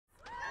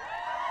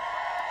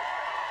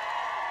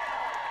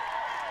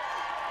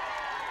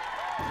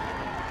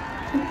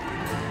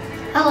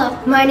Hello,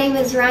 my name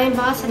is Ryan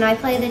Voss and I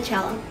play the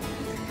cello.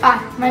 Hi,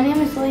 my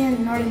name is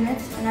William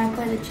Norton-Mitz and I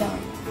play the cello.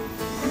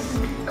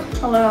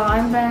 Hello,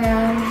 I'm Ben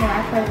Adams and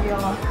I play the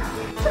viola.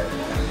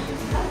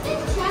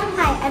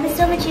 Hi, I'm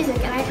Estelle Machuzik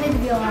and I play the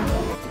viola.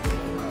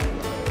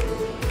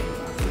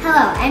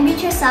 Hello, I'm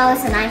Beatrice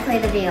Salas and I play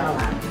the viola.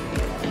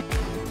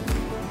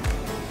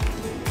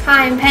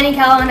 Hi, I'm Penny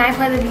Kello and I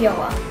play the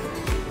viola.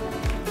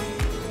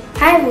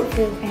 Hi,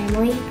 Whitfield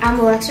family. I'm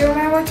Alexa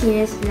Romero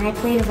Martinez and I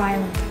play the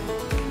violin.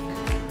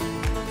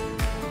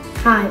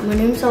 Hi, my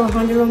name is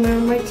Alejandro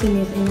Romero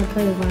Martinez and I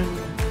play the violin.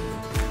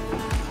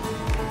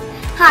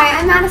 Hi,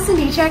 I'm Madison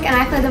Dietrich and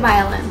I play the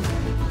violin.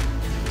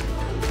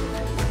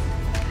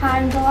 Hi,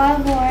 I'm Delilah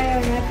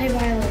Valero and I play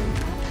violin.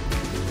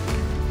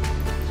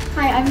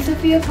 Hi, I'm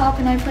Sophia Pop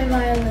and I play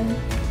violin.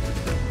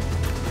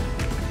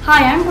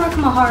 Hi, I'm Brooke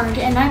Mahard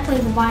and I play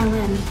the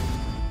violin.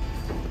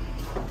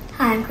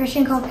 Hi, I'm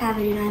Christian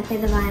Cole-Cavity and I play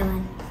the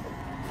violin.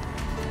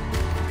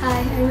 Hi,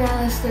 I'm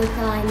Alistair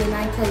Klein and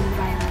I play the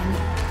violin.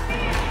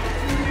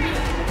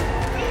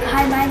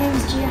 Hi, my name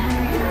is Gia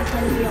Henry and I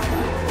play the viola.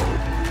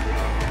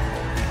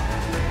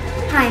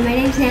 Hi, my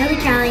name is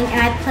Natalie Cowling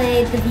and I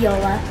play the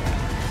viola.